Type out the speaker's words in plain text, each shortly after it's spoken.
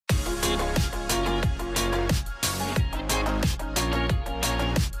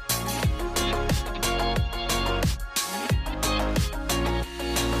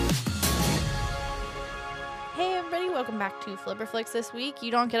to Flipperflix this week. You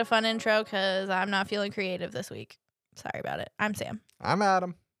don't get a fun intro because I'm not feeling creative this week. Sorry about it. I'm Sam. I'm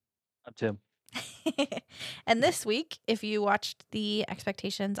Adam. I'm Tim. And this week, if you watched the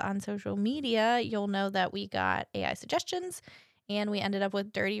expectations on social media, you'll know that we got AI suggestions and we ended up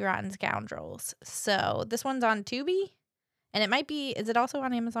with Dirty Rotten Scoundrels. So this one's on Tubi and it might be, is it also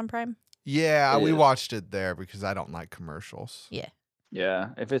on Amazon Prime? Yeah, It we is. watched it there because I don't like commercials. Yeah. Yeah,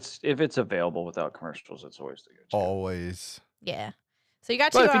 if it's available without commercials, it's always the good. Always. Yeah. So you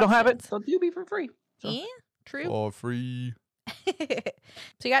got two But if you don't have it, options. they'll do for free. So. Yeah, true. For free.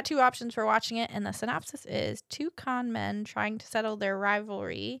 So you got two options for watching it, and the synopsis is two con men trying to settle their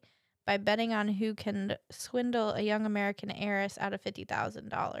rivalry by betting on who can swindle a young American heiress out of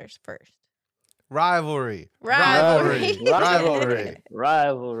 $50,000 first. Rivalry. Rivalry.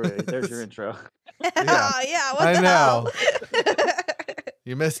 Rivalry. There's your intro. Oh, yeah. What I the know. hell?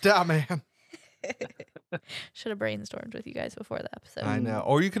 You missed out, man. Should have brainstormed with you guys before the episode. I know.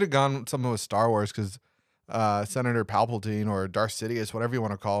 Or you could have gone something with Star Wars because Senator Palpatine or Darth Sidious, whatever you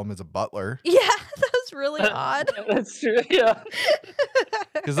want to call him, is a butler. Yeah, that was really odd. That's true. Yeah.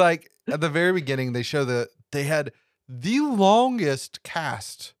 Because, like, at the very beginning, they show that they had the longest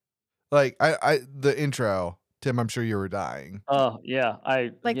cast. Like, the intro, Tim, I'm sure you were dying. Oh yeah.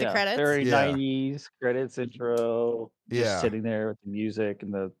 The credits? Very Yeah. 90s credits intro. Just Yeah. sitting there with the music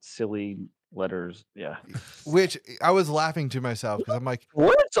and the silly letters. Yeah. Which I was laughing to myself because I'm like,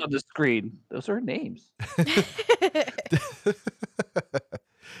 Words on the screen. Those are names.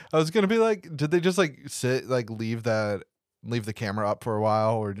 I was gonna be like, did they just like sit like leave the camera up for a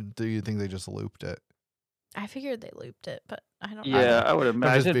while, or do you think they just looped it? I figured they looped it, but I don't know. Yeah, I would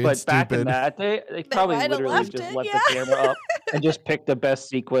imagine. being But back in stupid. that day, they probably might have literally left just it, let yeah. the camera up and just picked the best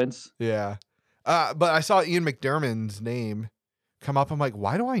sequence. Yeah. But I saw Ian McDiarmid's name come up. I'm like,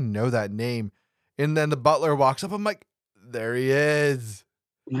 why do I know that name? And then the butler walks up. I'm like, there he is.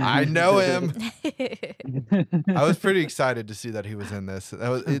 I know him. I was pretty excited to see that he was in this.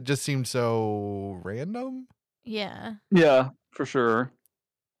 It just seemed so random. Yeah. Yeah, for sure.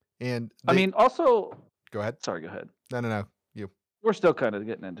 And I mean, also, go ahead. sorry, go ahead. No. You. We're still kind of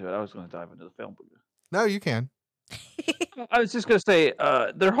getting into it. I was going to dive into the film. No, you can. I was just going to say,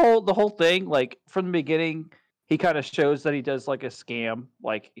 the whole thing, like from the beginning, he kind of shows that he does like a scam,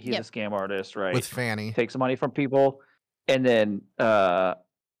 like he's Yep. a scam artist, right? With Fanny. Takes money from people, and then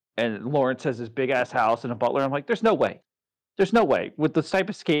and Lawrence has this big ass house and a butler. I'm like, there's no way. There's no way with the type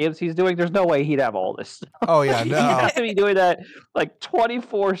of scams he's doing. There's no way he'd have all this. Oh yeah, He'd no. have to be doing that like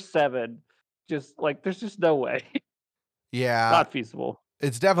 24/7. Just like there's just no way. Yeah. Not feasible.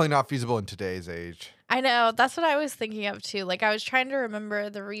 It's definitely not feasible in today's age. I know. That's what I was thinking of too. Like I was trying to remember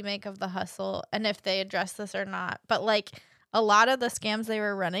the remake of The Hustle and if they addressed this or not. But like a lot of the scams they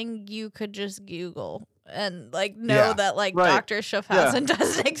were running, you could just Google and like know Yeah. that like Right. Dr. Schaffhausen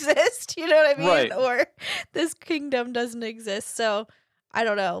doesn't exist. You know what I mean? Right. Or this kingdom doesn't exist. So I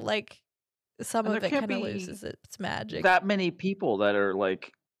don't know. Like some And of there it can't kind of be loses its magic. That many people that are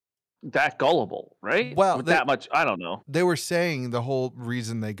like that gullible, right? Well, With they- that much, I don't know. They were saying the whole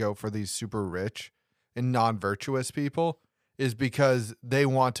reason they go for these super rich and non-virtuous people is because they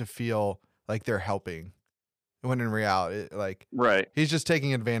want to feel like they're helping. When in reality, like Right. he's just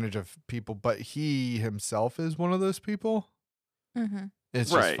taking advantage of people, but he himself is one of those people. Mm-hmm. It's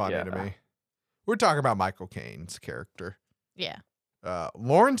just Right, funny yeah. to me. We're talking about Michael Caine's character. Yeah.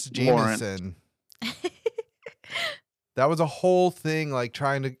 Lawrence Jameson. That was a whole thing, like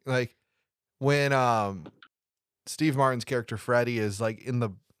trying to like when Steve Martin's character Freddy is like in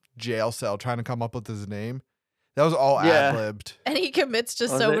the jail cell trying to come up with his name. That was all Yeah. ad-libbed. And he commits to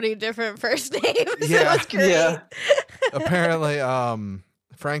Was so it? many different first names. Yeah. It was great. Yeah. Apparently,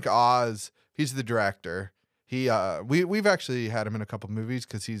 Frank Oz, he's the director. He we've actually had him in a couple movies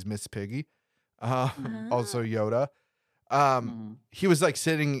because he's Miss Piggy. Also Yoda. Mhm. He was like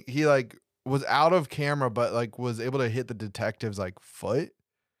sitting, he like was out of camera, but like was able to hit the detective's like foot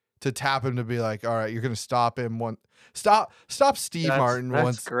to tap him to be like, all right, you're gonna stop him stop Steve Martin That's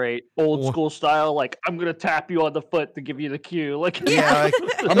once. great. Old school style. Like I'm gonna tap you on the foot to give you the cue. Like Yeah, like,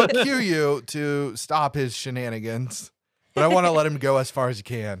 I'm gonna cue you to stop his shenanigans, but I want to let him go as far as he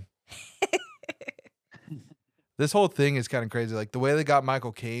can. This whole thing is kind of crazy. Like the way they got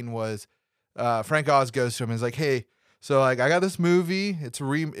Michael Caine was Frank Oz goes to him and is like, hey, so like I got this movie.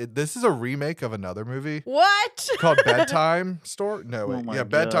 This is a remake of another movie What? called Bedtime Story. No, wait. my Yeah,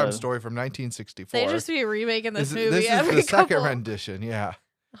 Bedtime God. Story from 1964. They just be remaking this movie This is every the second couple. rendition, yeah.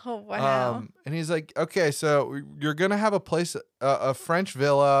 Oh wow! And he's like, okay, so you're gonna have a place, a French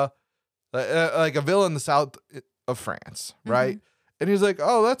villa, like a villa in the south of France, right? And he's like,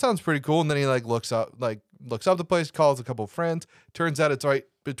 oh, that sounds pretty cool. And then he like looks up, like looks up the place, calls a couple of friends. Turns out it's right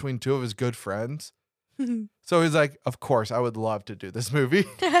between two of his good friends. So he's like, of course, I would love to do this movie.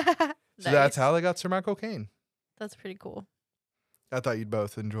 So that's how they got Sir Michael Caine. That's pretty cool. I thought you'd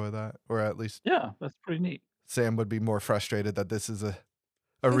both enjoy that, or at least Yeah, that's pretty neat. Sam would be more frustrated that this is a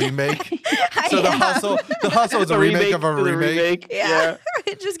remake. So Yeah. the hustle is a remake of a to the remake. Yeah.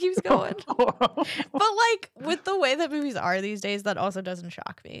 It just keeps going. But like with the way that movies are these days, that also doesn't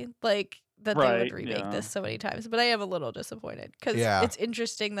shock me. Like that they would remake this so many times. But I am a little disappointed because it's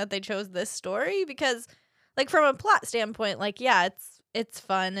interesting that they chose this story because, like, from a plot standpoint, like, yeah, it's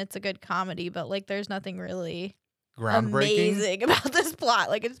fun, it's a good comedy, but like, there's nothing really amazing about this plot.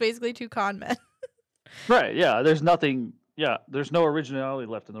 Like, it's basically two con men. Right. Yeah. There's nothing. Yeah. There's no originality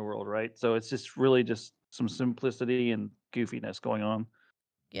left in the world. Right. So it's just really just some simplicity and goofiness going on.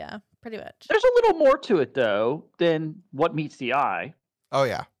 Yeah, pretty much. There's a little more to it though than what meets the eye. Oh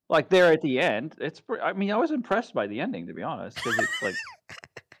yeah. Like there at the end, I mean, I was impressed by the ending, to be honest, because it's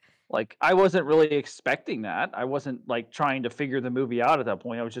like I wasn't really expecting that. I wasn't like trying to figure the movie out at that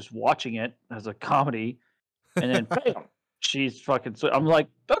point. I was just watching it as a comedy, and then bam, she's fucking. So I'm like,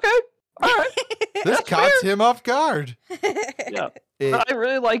 okay, all right, this caught him off guard. Yeah, I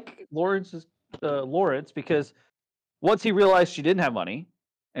really like Lawrence because once he realized she didn't have money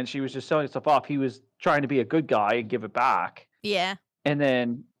and she was just selling stuff off, he was trying to be a good guy and give it back. Yeah, and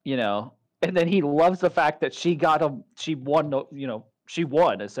then he loves the fact that she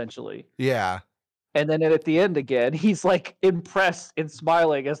won essentially. Yeah. And then at the end again, he's like impressed and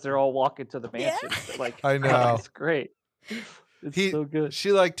smiling as they're all walking to the mansion. Yeah. Like, I know. It's great. It's so good.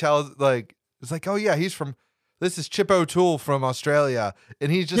 She like tells like it's like, oh yeah, this is Chip O'Toole from Australia,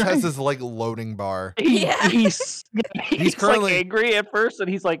 and he just has this like loading bar. He's currently like angry at first, and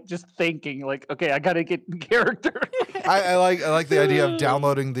he's like just thinking like, okay, I gotta get in character. I like the idea of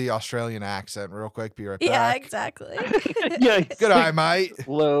downloading the Australian accent real quick. Be right back. Yeah, exactly. Yeah. Good eye, mate.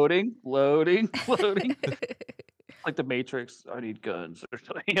 Loading. Like the Matrix. I need guns.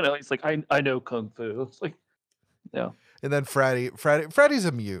 He's like, I know kung fu. It's like, yeah. And then Freddy's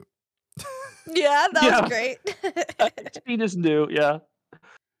a mute. Yeah, that was great. He just knew. Yeah.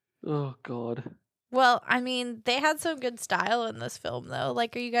 Oh God. Well, I mean, they had some good style in this film, though.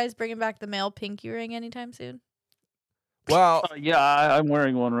 Like, are you guys bringing back the male pinky ring anytime soon? Well, yeah, I'm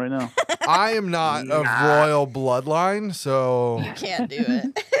wearing one right now. I am not of royal bloodline, so you can't do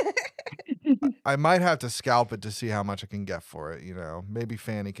it. I might have to scalp it to see how much I can get for it. Maybe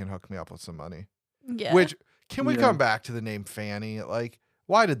Fanny can hook me up with some money. Yeah. Which can we come back to the name Fanny? Like,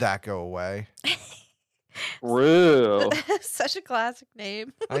 why did that go away? Real. Such a classic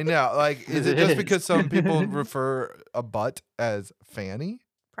name. I know. Like, is it just because some people refer a butt as Fanny?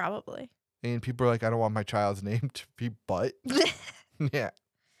 Probably. And people are like, I don't want my child's name to be Butt. Yeah.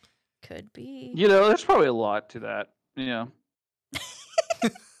 Could be. There's probably a lot to that. Yeah.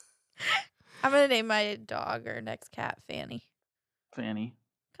 I'm going to name my dog or next cat Fanny. Fanny.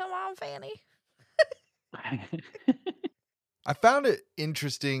 Come on, Fanny. I found it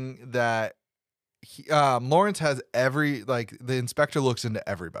interesting that Lawrence has the inspector looks into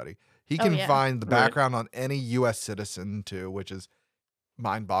everybody. He can find the background on any U.S. citizen too, which is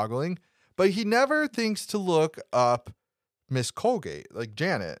mind-boggling. But he never thinks to look up Miss Colgate, like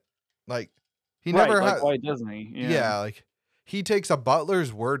Janet. Like he never has. Why doesn't he? Yeah, like he takes a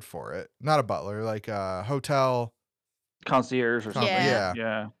butler's word for it. Not a butler, like a hotel concierge or something.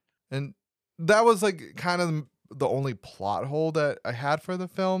 Yeah. And that was like kind of the only plot hole that I had for the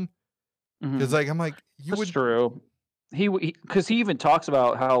film. Because I'm like, That's true. Because he even talks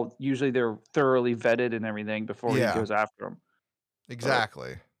about how usually they're thoroughly vetted and everything before he goes after them.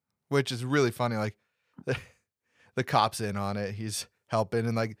 Exactly. Which is really funny. Like the cop's in on it. He's helping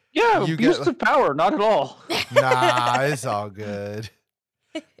and like abuse of power, not at all. Nah, it's all good.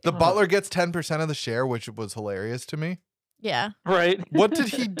 The butler gets 10% of the share, which was hilarious to me. Yeah. Right. What did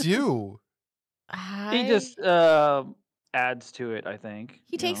he do? He just adds to it, I think.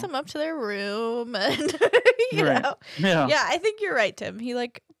 He takes them up to their room and you Right. know. Yeah. Yeah, I think you're right, Tim. He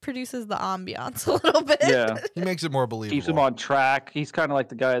like produces the ambiance a little bit. Yeah. He makes it more believable. Keeps him on track. He's kind of like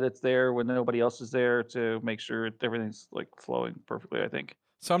the guy that's there when nobody else is there to make sure everything's like flowing perfectly, I think.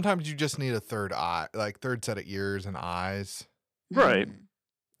 Sometimes you just need a third eye, like third set of ears and eyes. Right.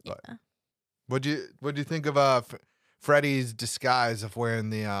 Yeah. What'd you think of Freddy's disguise of wearing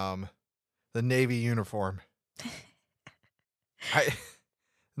the Navy uniform?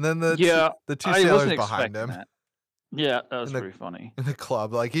 And then the two sailors behind him. That. Yeah, that was pretty funny. In the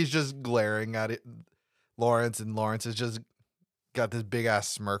club, like he's just glaring at it, Lawrence, and Lawrence has just got this big ass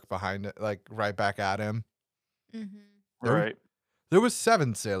smirk behind it, like right back at him. Mm-hmm. Right. There was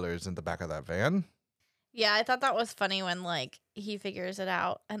 7 sailors in the back of that van. Yeah, I thought that was funny when like he figures it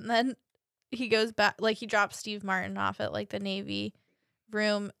out and then he goes back, like he drops Steve Martin off at like the Navy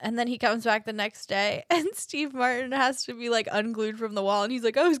room and then he comes back the next day and Steve Martin has to be like unglued from the wall and he's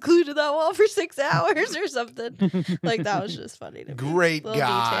like, I was glued to that wall for 6 hours or something. Like that was just funny to me. Great Little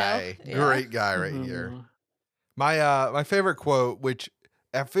guy. detail. Yeah. Great guy right here. My favorite quote, which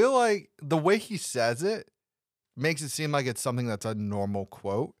I feel like the way he says it makes it seem like it's something that's a normal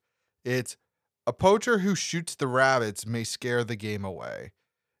quote. It's a poacher who shoots the rabbits may scare the game away.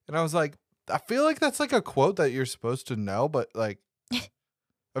 And I was like, I feel like that's like a quote that you're supposed to know, but like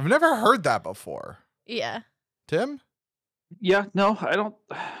I've never heard that before. Yeah. Tim? Yeah, no, I don't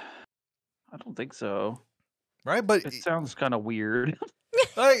think so. Right? But It sounds kind of weird.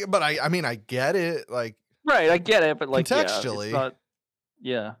 like, but I mean I get it. Like Right, I get it, but like contextually. yeah, it's not,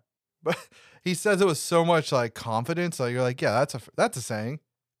 yeah. But he says it with so much like confidence. Like you're like, yeah, that's a saying.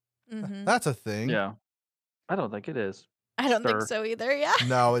 Mm-hmm. That's a thing. Yeah. I don't think it is. I don't think Sure. so either. Yeah.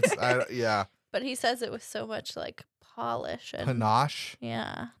 No, it's yeah. But he says it with so much like polish and Panache.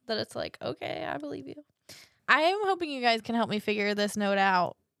 yeah, that it's like, okay, I believe you. I am hoping you guys can help me figure this note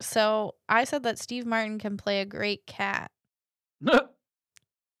out. So I said that Steve Martin can play a great cat.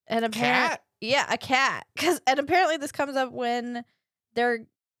 And Cat? Yeah, a cat. And apparently this comes up when they're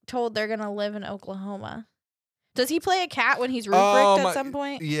told they're going to live in Oklahoma. Does he play a cat when he's roof rigged at some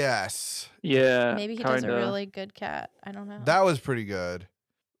point? Yes. Yeah. Maybe he does a really good cat. I don't know. That was pretty good.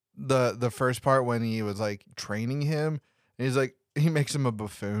 The first part when he was like training him, and he's like he makes him a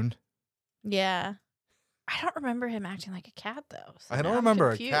buffoon. Yeah. I don't remember him acting like a cat though. So I don't now I'm remember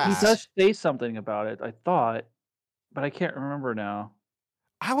a confused. cat. He does say something about it, I thought, but I can't remember now.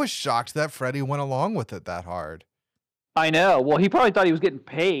 I was shocked that Freddie went along with it that hard. I know. Well, he probably thought he was getting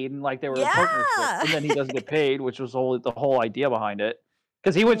paid, and like they were a partnership, Yeah. and then he doesn't get paid, which was the whole idea behind it.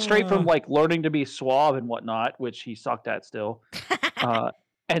 Because he went straight from like learning to be suave and whatnot, which he sucked at still,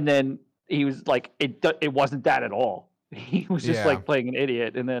 and then he was like, it wasn't that at all. He was just Yeah. like playing an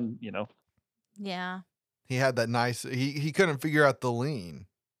idiot, and then Yeah. He had that nice. He couldn't figure out the lean.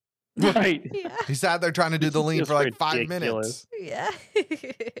 right. Yeah. He sat there trying to do the lean Just for like 5 minutes. ridiculous.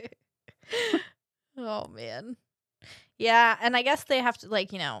 Yeah. Oh man. Yeah, and I guess they have to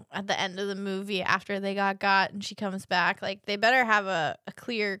like, at the end of the movie after they got and she comes back, like they better have a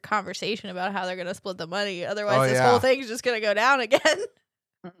clear conversation about how they're gonna split the money. Otherwise this whole thing's just gonna go down again.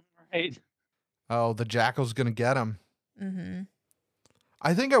 Right. Oh, the jackal's gonna get him. Mm-hmm.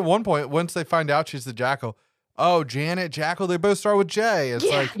 I think at one point, once they find out she's the jackal, oh, Janet, Jackal, they both start with J. It's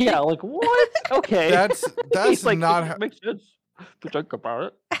Yeah. like Yeah, like what? Okay. that's He's like, not it how, makes sense to think about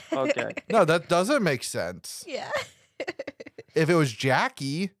it. Okay. no, that doesn't make sense. Yeah. If it was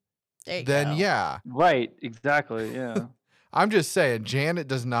Jackie, There you then go. yeah. Right. Exactly. Yeah. I'm just saying, Janet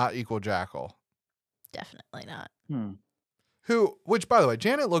does not equal Jackal. Definitely not. Which, by the way,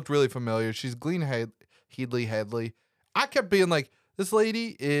 Janet looked really familiar. She's Glenn Headley. I kept being like, this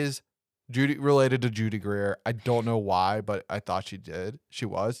lady is related to Judy Greer. I don't know why, but I thought she did. She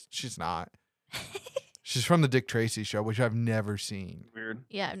was. She's not. She's from the Dick Tracy show, which I've never seen. Weird.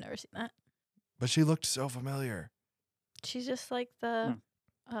 Yeah, I've never seen that. But she looked so familiar. She's just like the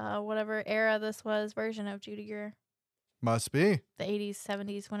whatever era this was version of Judy Greer. Must be. The 80s,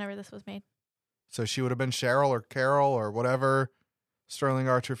 70s, whenever this was made. So she would have been Cheryl or Carol or whatever Sterling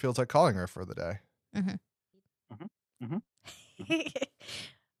Archer feels like calling her for the day.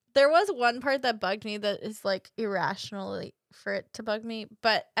 There was one part that bugged me that is like irrationally for it to bug me.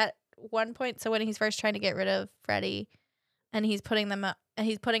 But at one point, so when he's first trying to get rid of Freddie and he's putting him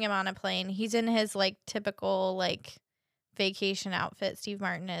on a plane, he's in his like typical like vacation outfit Steve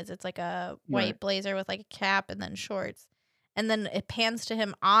Martin is. It's like a white blazer with like a cap and then shorts. And then it pans to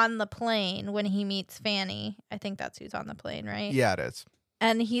him on the plane when he meets Fanny. I think that's who's on the plane, right? Yeah, it is.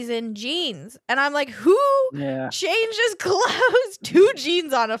 And he's in jeans. And I'm like, who changes clothes to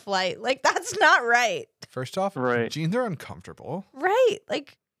jeans on a flight? Like, that's not right. First off, Right. jeans are uncomfortable. Right.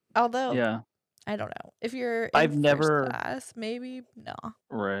 Like, although, Yeah. I don't know. If you're in I've first never- class, maybe, no.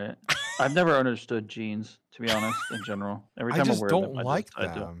 Right. I've never understood jeans, to be honest, in general. Every time I just wear don't them, like I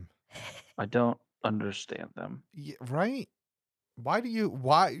don't. them. I don't understand them. Yeah, right?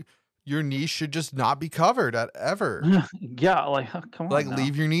 Why your knees should just not be covered at ever. Yeah, like come on. Like now.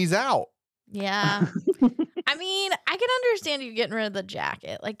 leave your knees out. Yeah. I mean, I can understand you getting rid of the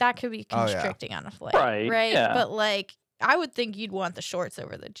jacket. Like, that could be Oh, yeah. constricting on a flight. Right, Right. yeah. But, like, I would think you'd want the shorts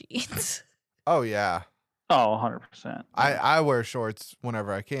over the jeans. Oh yeah. Oh, 100%. I wear shorts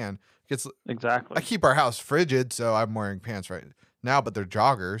whenever I can. Exactly. I keep our house frigid, so I'm wearing pants right now, but they're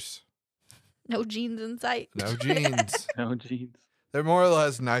joggers. No jeans in sight. No jeans. No jeans. They're more or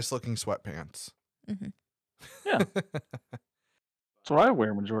less nice looking sweatpants. Mm-hmm. Yeah, that's what I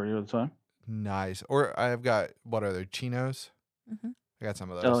wear majority of the time. Nice. Or I've got, what are they, chinos? Mhm. I got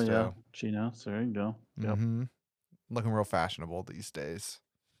some of Oh those yeah, too. chinos. There you go. Yep. Mm-hmm. Looking real fashionable these days.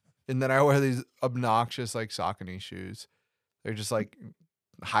 And then I wear these obnoxious like Saucony shoes. They're just like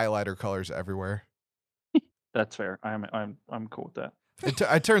highlighter colors everywhere. That's fair. I'm cool with that.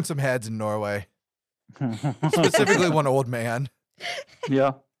 I turned some heads in Norway, specifically one old man.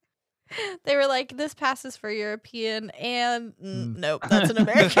 Yeah. They were like, this passes for European, and Mm. nope, that's an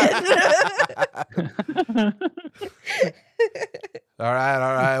American. All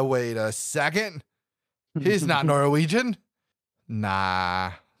right. Wait a second. He's not Norwegian.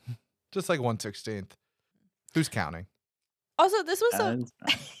 Nah, just like 1/16. Who's counting? Also, this was And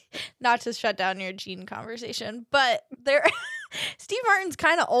not to shut down your Gene conversation, but Steve Martin's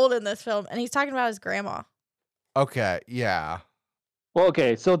kind of old in this film, and he's talking about his grandma. Okay, yeah. well,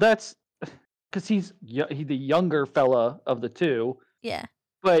 okay, so that's because he's the younger fella of the two. Yeah.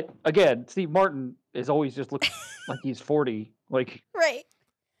 But again, Steve Martin is always just looking like he's 40. Like, Right.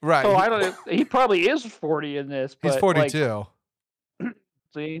 Right. so I don't know. He probably is 40 in this. But He's 42. Like,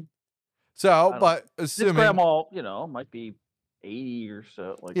 see, So, I but his assuming, grandma, might be 80 or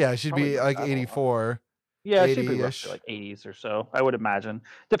so. Like, yeah, she'd probably be not like that old. 84. Yeah, she'd be 80-ish. roughly like 80s or so, I would imagine,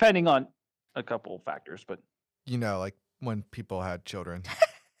 depending on a couple of factors. But Like when people had children.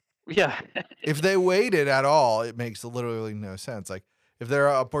 yeah, If they waited at all, it makes literally no sense. Like if they're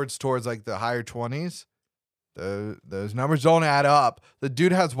upwards towards like the higher 20s, those numbers don't add up. The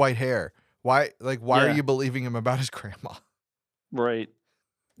dude has white hair. Why are Yeah. you believing him about his grandma? right.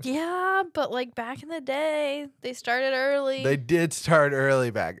 Yeah, but like back in the day, they started early. They did start early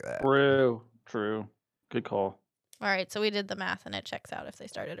back then. True. Good call. All right, so we did the math, and it checks out if they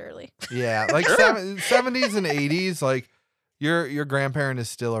started early. Yeah, like Sure. 70s and 80s, like your grandparent is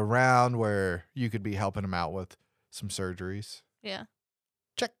still around where you could be helping him out with some surgeries. Yeah.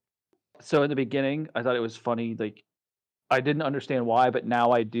 So in the beginning, I thought it was funny. Like, I didn't understand why, but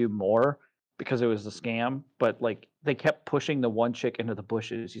now I do more because it was a scam. But like, they kept pushing the one chick into the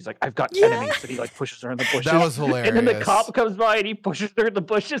bushes. He's like, "I've got Yeah. enemies," and he like pushes her in the bushes. That was hilarious. And then the cop comes by and he pushes her in the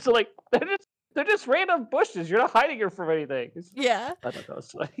bushes. So like, they're just random bushes. You're not hiding her from anything. Yeah. I thought that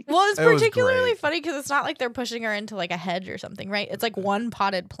was funny. Well, it's It was particularly great. funny because it's not like they're pushing her into like a hedge or something, right? It's like one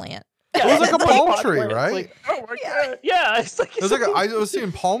potted plant. Yeah, It was like a it's palm pot tree, plants, right? like, oh my Yeah. god! Yeah, it's like It was like I was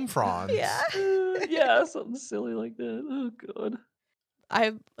seeing palm fronds. Yeah. yeah, something silly like that. Oh god.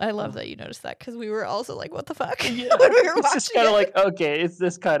 I love that you noticed that because we were also like, what the fuck? Yeah, when we were it's just watching kind it. of like, okay, it's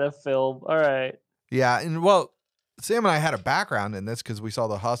this kind of film. All right. Yeah, and well, Sam and I had a background in this because we saw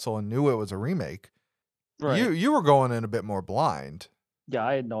The Hustle and knew it was a remake. Right. You were going in a bit more blind. Yeah,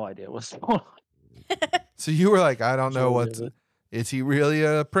 I had no idea what's going on. So you were like, I don't know Totally what's. is it. Is he really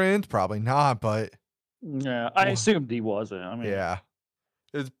a prince? Probably not, but Yeah, I Well, assumed he wasn't. I mean, yeah.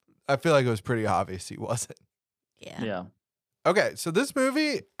 I feel like it was pretty obvious he wasn't. Yeah. yeah. Okay, so this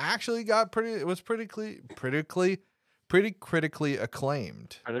movie actually got pretty critically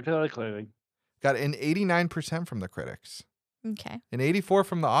acclaimed. Clearly. Got an 89% from the critics, Okay. an 84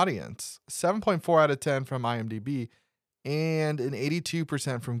 from the audience, 7.4 out of 10 from IMDb, and an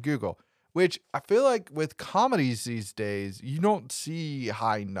 82% from Google. Which I feel like with comedies these days, you don't see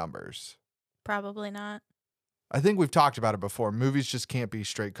high numbers. Probably not. I think we've talked about it before. Movies just can't be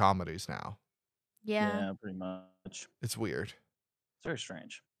straight comedies now. Yeah. pretty much. It's weird. It's very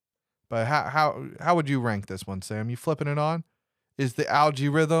strange. But how would you rank this one, Sam? You flipping it on? Is the algae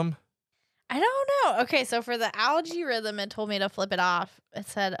rhythm? I don't know. Okay, so for the algae rhythm, it told me to flip it off. It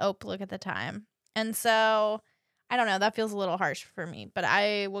said, "Oh, look at the time," and so I don't know. That feels a little harsh for me, but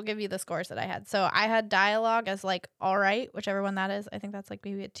I will give you the scores that I had. So I had dialogue as like all right, whichever one that is. I think that's like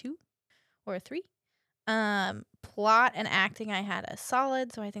maybe a 2 or a 3. Plot and acting I had as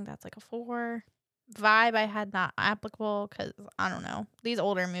solid, so I think that's like a 4. Vibe I had not applicable because I don't know. These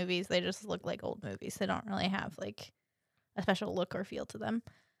older movies, they just look like old movies. They don't really have like a special look or feel to them.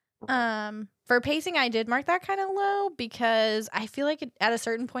 For pacing, I did mark that kind of low because I feel like at a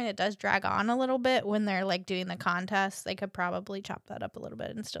certain point it does drag on a little bit when they're like doing the contest. They could probably chop that up a little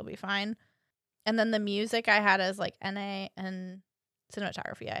bit and still be fine. And then the music I had as like NA, and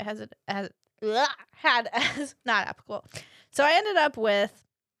cinematography I had as not applicable. So I ended up with,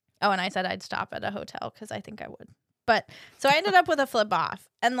 and I said I'd stop at a hotel because I think I would. But so I ended up with a flip off,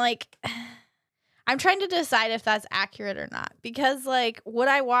 and like I'm trying to decide if that's accurate or not because like would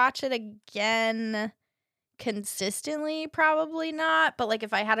I watch it again consistently? Probably not. But like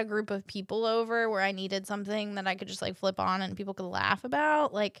if I had a group of people over where I needed something that I could just like flip on and people could laugh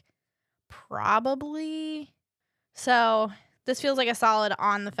about, like probably. So This feels like a solid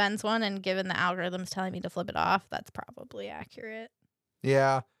on the fence one, and given the algorithm's telling me to flip it off, that's probably accurate.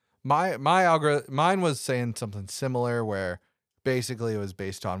 Yeah. My algorithm, mine was saying something similar where basically it was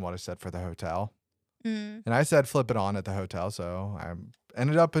based on what I said for the hotel. Mm. And I said flip it on at the hotel, so I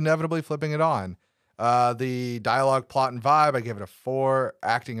ended up inevitably flipping it on. The dialogue, plot, and vibe, I gave it a 4.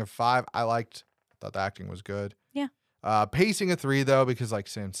 Acting a 5. Thought the acting was good. Yeah. Pacing a 3 though, because like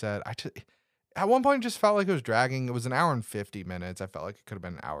Sam said, at one point it just felt like it was dragging. It was an hour and 50 minutes. I felt like it could have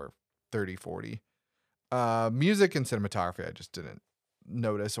been an hour 30, 40. Music and cinematography, I just didn't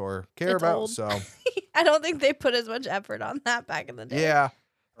notice or care It's about. old. So I don't think they put as much effort on that back in the day. yeah.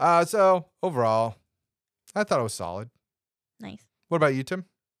 So overall, I thought it was solid. Nice. What about you, Tim?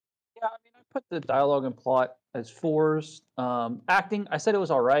 Yeah, I mean, I put the dialogue and plot as 4s. Acting, I said it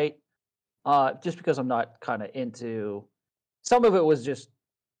was all right. Just because I'm not kind of into. Some of it was just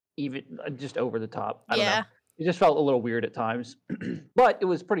just over the top. I don't know. Yeah. It just felt a little weird at times, but it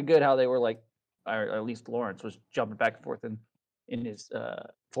was pretty good how they were like, or at least Lawrence was jumping back and forth in his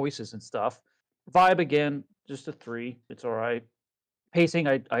voices and stuff. Vibe again, just a 3. It's all right. Pacing,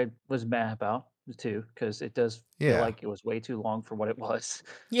 I was mad about the 2 because it does feel Yeah. like it was way too long for what it was.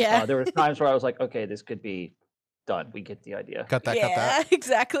 Yeah. There were times where I was like, okay, this could be done. We get the idea. Cut that.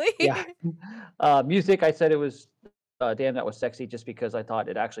 Exactly. Yeah. Music, I said it was damn, that was sexy just because I thought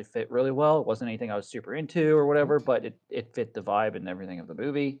it actually fit really well. It wasn't anything I was super into or whatever, but it fit the vibe and everything of the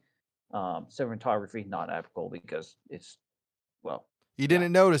movie. Cinematography, not applicable because it's, well, You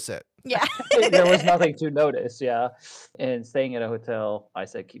didn't notice it. Yeah. there was nothing to notice. Yeah. And staying at a hotel, I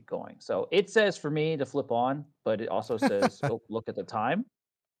said keep going. So it says for me to flip on, but it also says, oh, look at the time.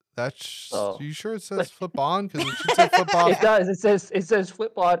 That's Oh. you sure it says flip on? Because it should say flip off. It does. It says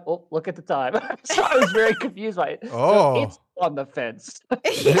flip on. Oh, look at the time. So I was very confused by it. Oh. So it's on the fence.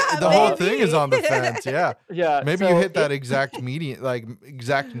 Yeah, The whole maybe. thing is on the fence. Yeah. Yeah. Maybe so you hit that exact median, like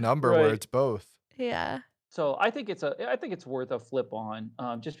exact number where Right. it's both. Yeah. So I think it's worth a flip on,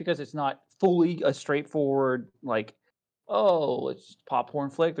 just because it's not fully a straightforward like, oh, it's popcorn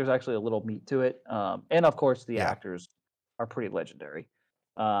flick. There's actually a little meat to it, and of course the Yeah. actors are pretty legendary.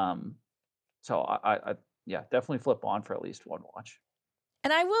 So I yeah, definitely flip on for at least one watch.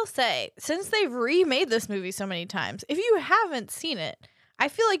 And I will say, since they've remade this movie so many times, if you haven't seen it, I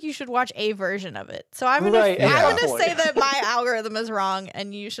feel like you should watch a version of it. So I'm gonna Right, at I'm that gonna point. say that my algorithm is wrong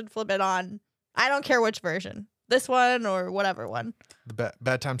and you should flip it on. I don't care which version. This one or whatever one. The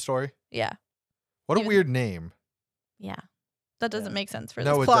bedtime story. Yeah. What a Even- weird name. Yeah. That doesn't Yeah. make sense for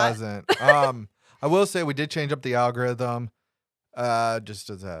No, this it plot. doesn't. I will say we did change up the algorithm. Just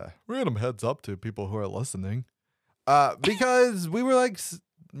as a random heads up to people who are listening. Because we were like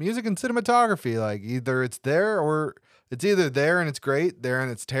music and cinematography, like either it's there or it's either there and it's great, there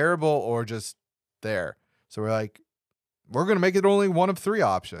and it's terrible, or just there. So we're like, we're gonna make it only one of 3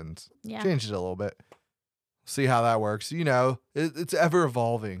 options. Yeah. Change it a little bit. See how that works. You know, it's ever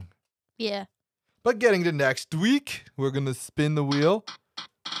evolving. Yeah. But getting to next week, we're gonna spin the wheel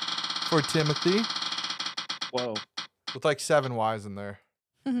for Timothy Whoa. with like 7 Y's in there.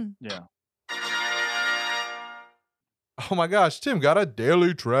 Yeah. Oh my gosh, Tim got a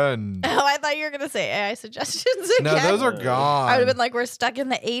daily trend. Oh, I thought you were gonna say AI suggestions again. No, those are Yeah. gone. I would have been like, we're stuck in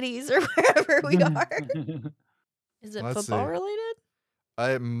the 80s or wherever we are. Is it Let's football see. related?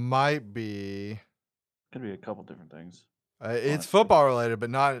 It might be. Could be a couple different things. It's Honestly. football related, but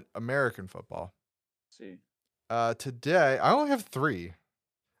not American football. Let's see. Today, I only have 3.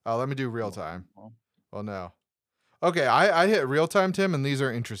 Oh, let me do real time. Well, Well, no. Okay, I hit real time, Tim, and these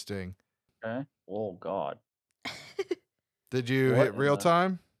are interesting. okay. Oh God. Did you What hit in real the-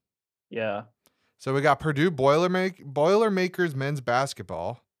 time? Yeah. So we got Purdue Boilermakers men's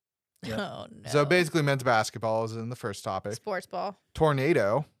basketball. Yeah. Oh no. So basically, men's basketball is in the first topic. sports ball.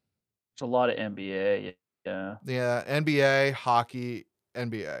 Tornado. It's a lot of NBA. Yeah. Yeah, NBA, hockey,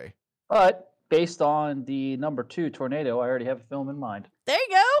 NBA. But based on the number 2 tornado, I already have a film in mind. There you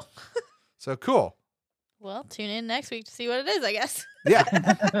go. So cool. Well, tune in next week to see what it is, I guess. Yeah.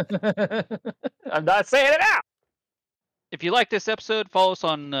 I'm not saying it out. If you like this episode, follow us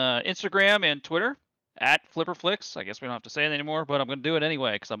on Instagram and Twitter at FlipperFlix. I guess we don't have to say it anymore, but I'm going to do it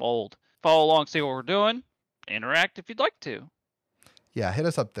anyway because I'm old. Follow along, see what we're doing. Interact if you'd like to. Yeah, hit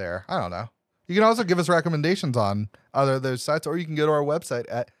us up there. I don't know. You can also give us recommendations on other of those sites, or you can go to our website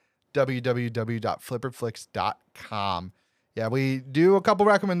at www.flipperflix.com. Yeah, we do a couple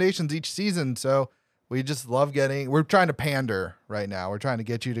recommendations each season, so we just love we're trying to pander right now. We're trying to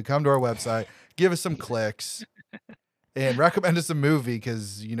get you to come to our website, give us some clicks, and recommend us a movie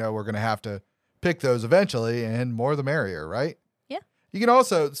because, you know, we're going to have to pick those eventually, and more the merrier, right? Yeah. You can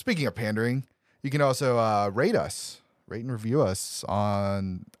also, speaking of pandering, you can also rate us rate and review us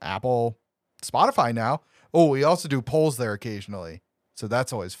on Apple, Spotify now. Oh, we also do polls there occasionally. So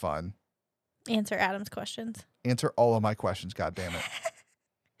that's always fun. Answer Adam's questions. Answer all of my questions, God damn it.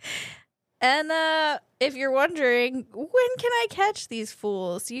 And if you're wondering, when can I catch these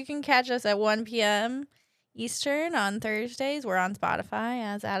fools? You can catch us at 1 p.m. Eastern on Thursdays. We're on Spotify,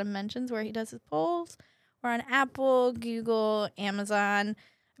 as Adam mentions, where he does his polls. We're on Apple, Google, Amazon.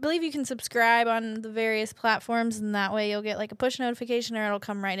 I believe you can subscribe on the various platforms, and that way you'll get like a push notification or it'll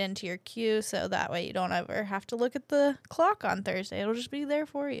come right into your queue. So that way you don't ever have to look at the clock on Thursday. It'll just be there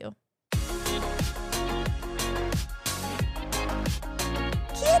for you.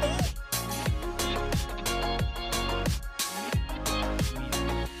 Kitty!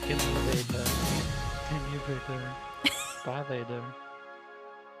 Can you later? Can you later? Bye later.